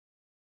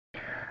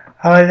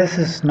Hi, this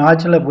is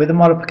Nigel at Weather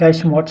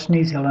Modification Watch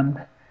New Zealand,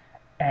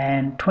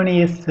 and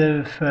 20th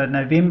of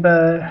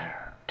November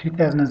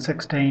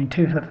 2016,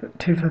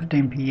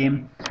 2:15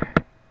 p.m.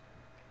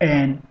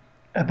 and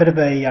a bit of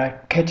a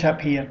catch up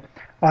here.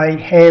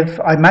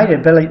 I made a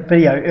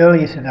video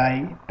earlier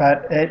today,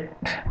 but it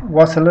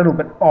was a little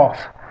bit off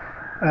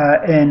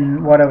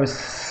in what I was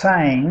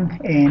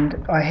saying,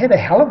 and I had a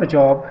hell of a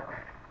job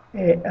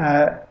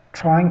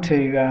trying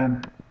to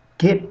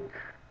get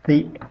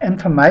the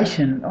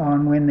information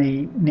on when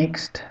the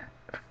next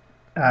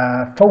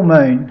full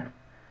moon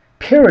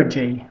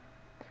perigee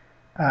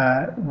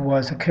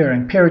was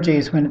occurring. Perigee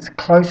is when it's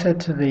closer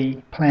to the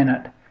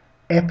planet.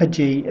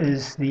 Apogee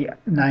is the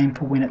name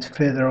for when it's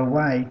further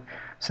away.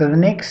 So the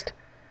next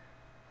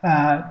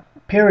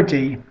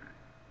perigee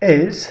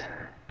is,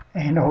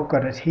 and I've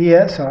got it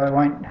here so I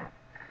won't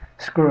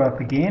screw up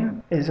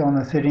again, is on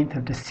the 13th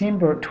of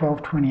December at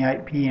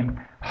 12:28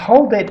 p.m.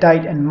 Hold that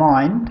date in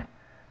mind.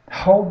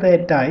 Hold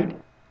that date,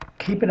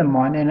 keep it in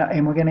mind,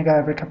 and we're going to go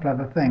over a couple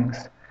other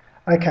things.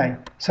 Okay,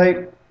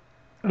 so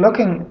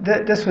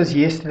this was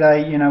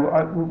yesterday.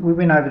 We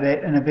went over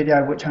that in a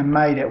video which I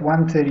made at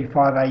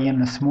 1:35 a.m.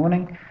 this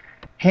morning.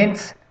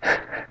 Hence,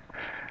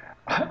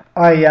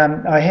 I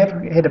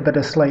have had a bit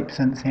of sleep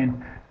since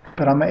then,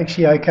 but I'm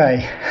actually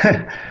okay.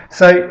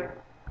 So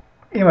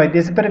anyway,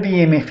 there's a bit of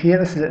EMF here.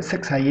 This is at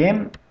 6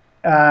 a.m.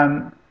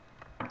 A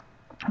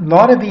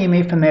lot of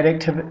EMF in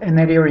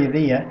that area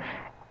there.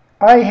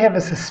 I have a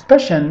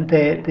suspicion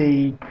that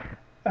the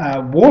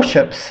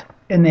warships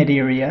in that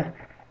area,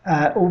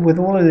 with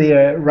all of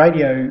their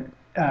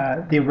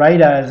their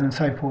radars and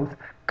so forth,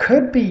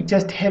 could be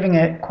just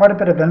having quite a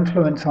bit of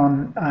influence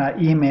on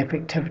EMF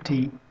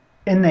activity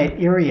in that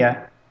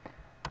area.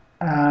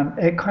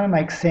 It kind of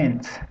makes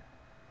sense.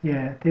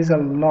 Yeah, there's a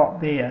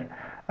lot there.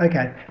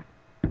 Okay.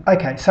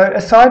 So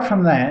aside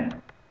from that,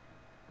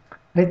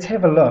 let's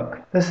have a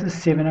look. This is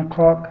 7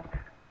 o'clock.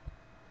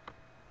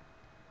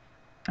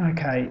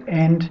 Okay,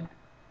 and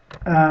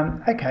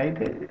I'm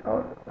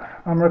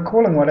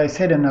recalling what I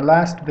said in the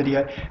last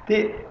video.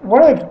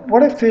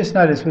 What I first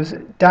noticed was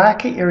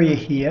darker area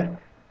here,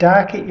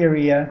 darker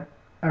area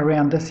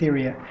around this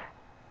area,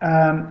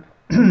 and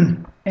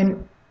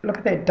look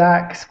at that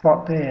dark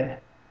spot there.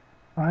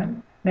 Right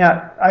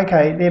now,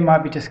 okay, there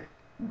might be just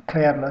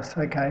cloudless.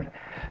 Okay,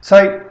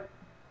 so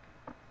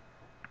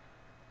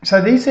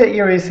these are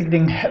areas that are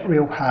getting hit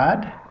real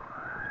hard,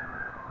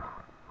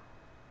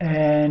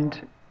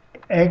 and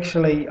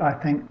actually I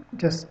think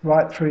just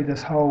right through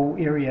this whole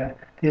area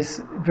there's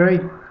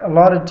a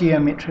lot of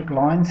geometric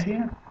lines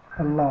here,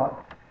 a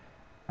lot.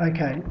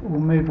 Okay, we'll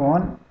move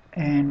on,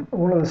 and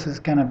all of this is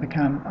going to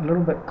become a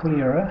little bit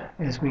clearer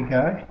as we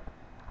go,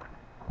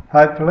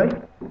 hopefully.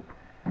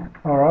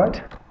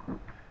 Alright,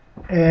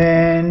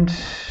 and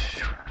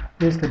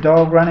there's the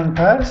dog running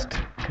past.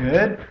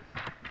 Good.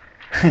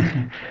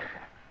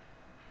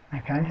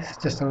 Okay, it's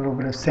just a little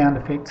bit of sound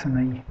effects in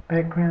the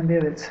background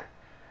there. That's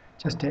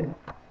just to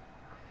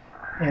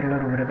add a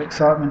little bit of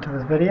excitement to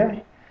this video.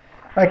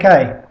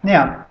 Okay,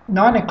 now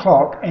 9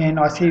 o'clock, and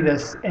I see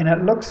this, and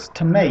it looks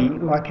to me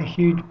like a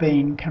huge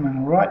beam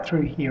coming right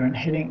through here and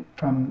heading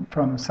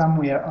from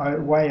somewhere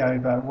way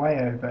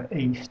over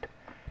east.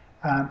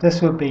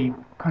 This would be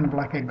kind of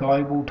like a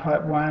global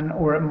type one,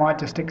 or it might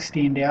just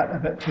extend out a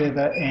bit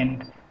further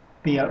and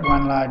be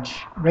one large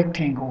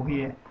rectangle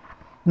here.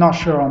 Not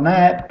sure on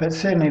that, but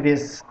certainly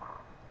there's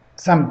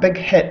some big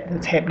hit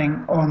that's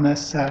happening on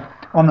this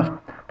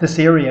this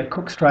area,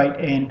 Cook Strait,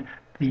 and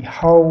the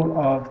whole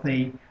of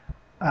the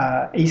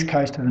east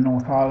coast of the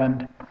North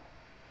Island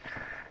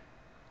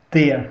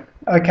there.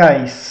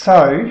 Okay,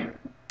 so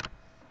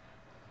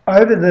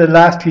over the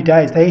last few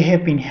days they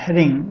have been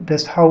hitting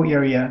this whole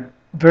area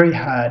very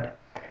hard,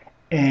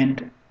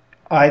 and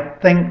I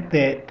think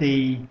that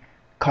the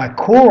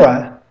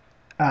Kaikoura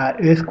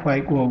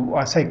earthquake, well,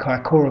 I say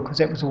Kaikoura because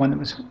that was the one that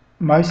was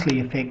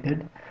mostly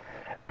affected.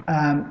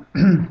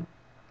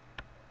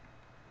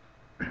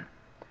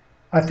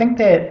 I think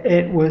that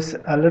it was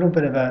a little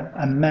bit of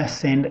a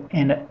miss, and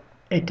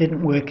it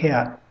didn't work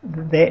out.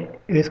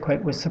 That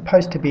earthquake was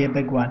supposed to be a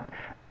big one.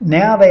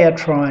 Now they are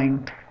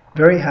trying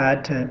very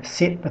hard to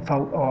set the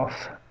fault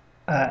off,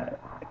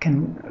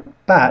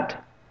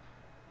 but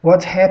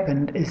what's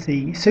happened is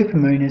the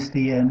supermoon is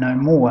there no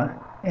more,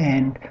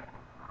 and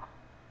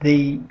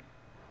the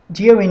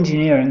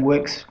geoengineering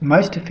works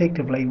most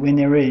effectively when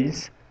there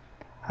is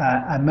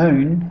a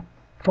moon,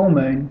 full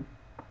moon,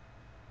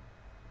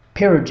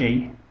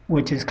 perigee,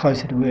 which is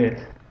closer to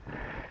Earth.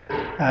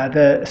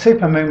 The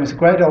supermoon was a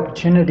great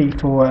opportunity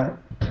for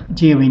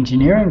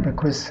geoengineering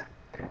because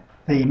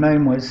the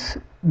moon was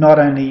not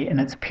only in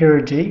its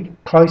perigee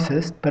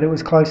closest, but it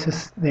was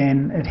closest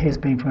than it has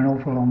been for an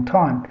awful long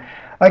time.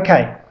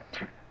 Okay,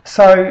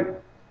 so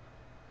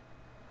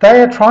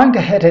they are trying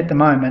to hit at the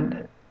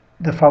moment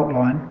the fault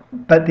line,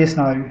 but there's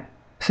no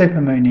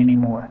supermoon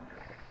anymore.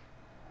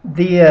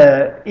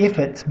 Their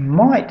efforts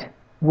might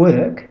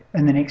work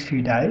in the next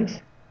few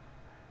days,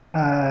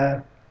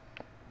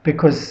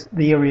 because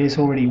the area is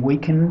already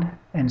weakened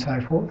and so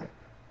forth,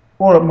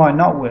 or it might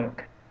not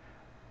work.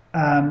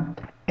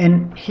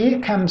 And here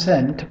comes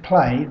in to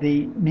play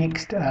the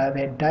next,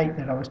 that date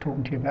that I was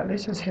talking to you about.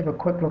 Let's just have a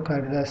quick look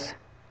over this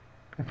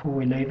before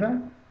we leave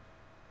it.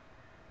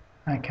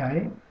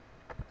 Okay,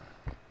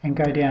 and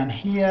go down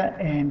here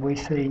and we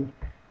see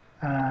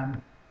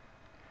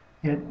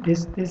yeah,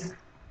 there's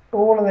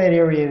all of that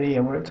area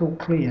there where it's all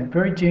clear,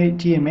 very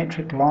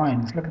geometric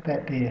lines. Look at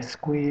that there,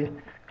 square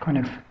kind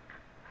of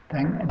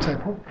thing and so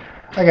forth.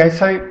 Okay,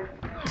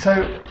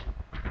 so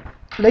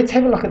let's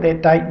have a look at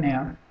that date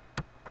now.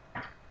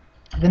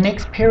 The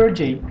next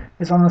perigee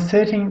is on the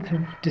 13th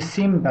of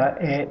December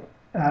at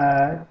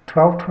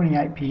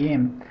 12:28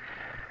 p.m.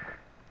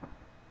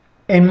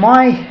 And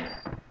my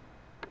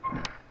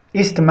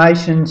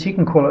estimations, you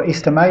can call it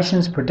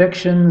estimations,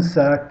 predictions,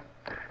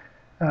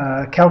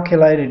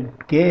 calculated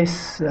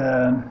guess,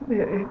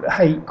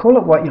 hey, call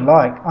it what you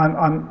like.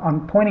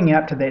 I'm pointing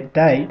out to that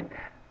date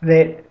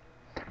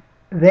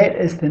that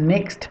is the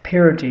next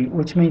perigee,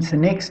 which means the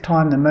next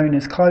time the moon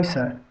is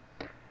closer.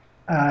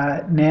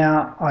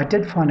 Now, I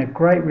did find a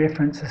great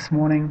reference this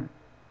morning,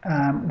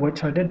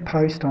 which I did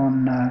post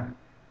on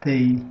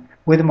the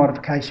Weather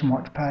Modification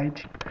Watch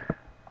page.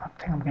 I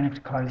think I'm going to have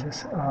to close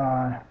this.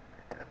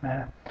 Doesn't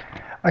matter.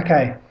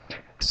 Okay,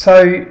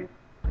 so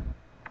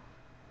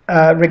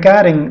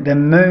regarding the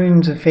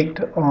moon's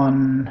effect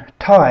on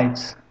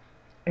tides,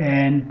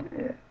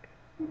 and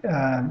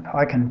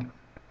I can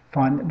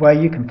find, well,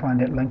 you can find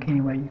that link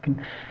anyway. You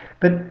can,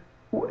 but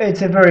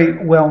it's a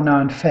very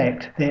well-known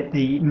fact that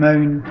the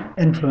moon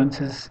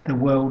influences the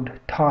world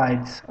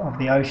tides of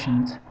the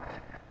oceans.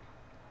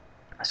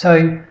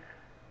 So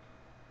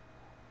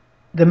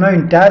the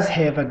moon does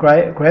have a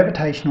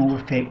gravitational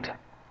effect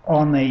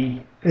on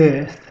the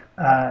Earth,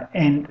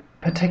 and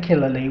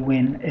particularly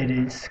when it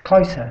is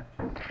closer.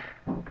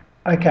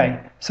 Okay,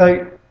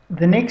 so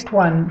the next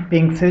one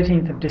being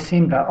 13th of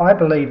December, I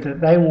believe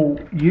that they will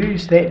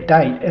use that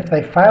date. If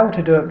they fail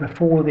to do it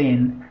before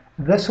then,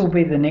 this will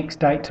be the next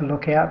date to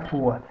look out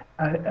for.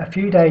 A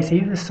few days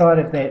either side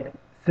of that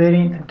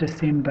 13th of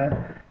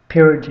December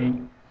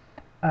perigee,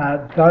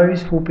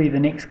 those will be the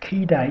next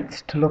key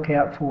dates to look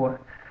out for.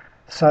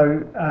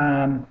 So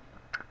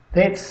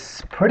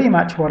that's pretty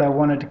much what I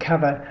wanted to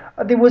cover.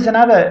 There was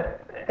another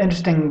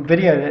interesting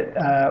video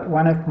that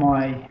one of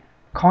my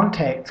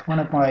contacts, one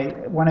of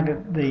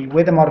the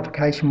Weather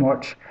Modification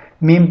Watch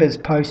members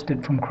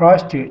posted from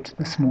Christchurch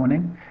this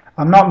morning.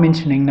 I'm not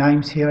mentioning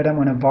names here, I don't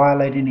want to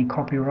violate any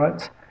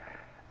copyrights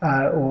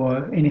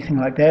or anything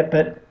like that,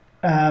 but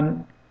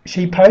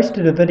she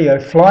posted a video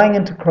flying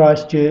into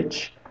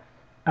Christchurch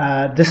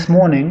this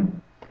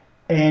morning,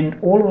 and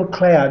all of the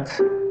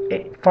clouds,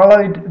 it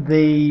followed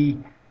the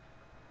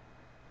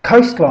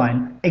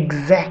coastline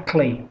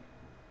exactly,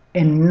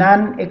 and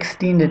none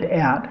extended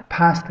out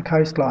past the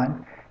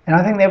coastline. And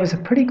I think that was a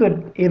pretty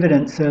good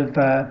evidence of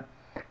the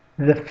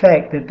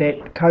fact that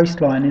that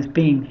coastline is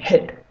being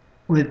hit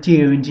with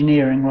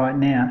geoengineering right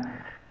now.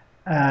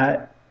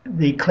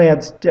 The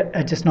clouds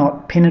are just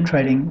not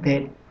penetrating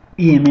that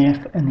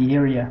EMF in the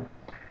area.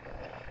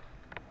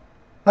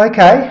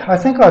 Okay, I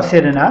think I've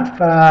said enough.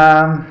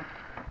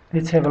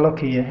 Let's have a look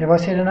here. Have I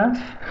said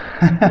enough?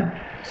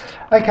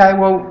 Okay,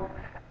 well,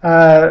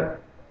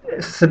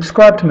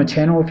 subscribe to my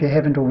channel if you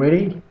haven't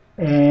already,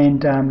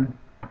 and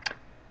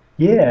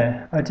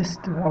yeah,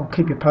 I'll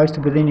keep you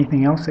posted with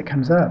anything else that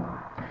comes up.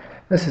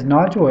 This is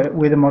Nigel at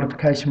Weather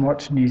Modification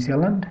Watch New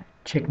Zealand,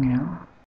 checking out.